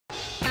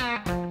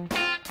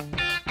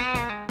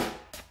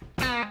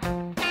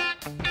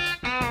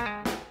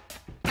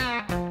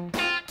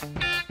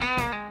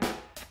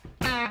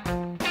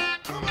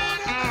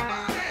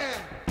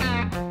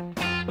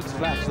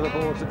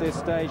this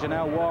stage, and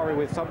Al-Wari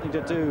with something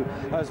to do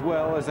as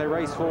well as they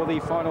race for the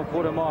final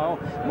quarter mile.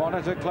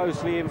 Monitor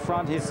closely in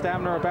front, his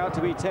stamina about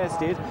to be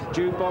tested.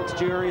 Jukebox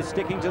Jury is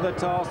sticking to the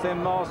task,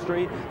 then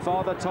Mastery,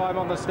 Father Time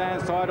on the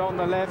stand side on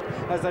the left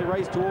as they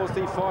race towards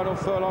the final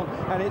furlong,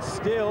 and it's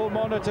still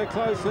Monitor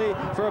closely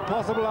for a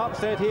possible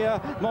upset here.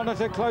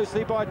 Monitor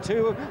closely by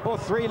 2 or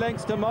 3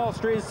 lengths to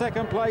Mastery in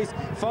second place.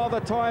 Father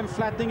Time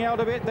flattening out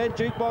a bit, then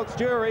Jukebox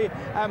Jury,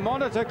 and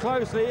Monitor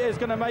closely is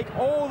going to make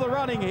all the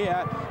running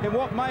here in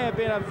what may have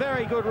been a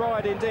very good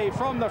ride indeed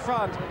from the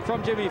front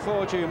from Jimmy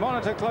Fortune.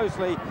 Monitor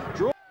closely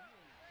draw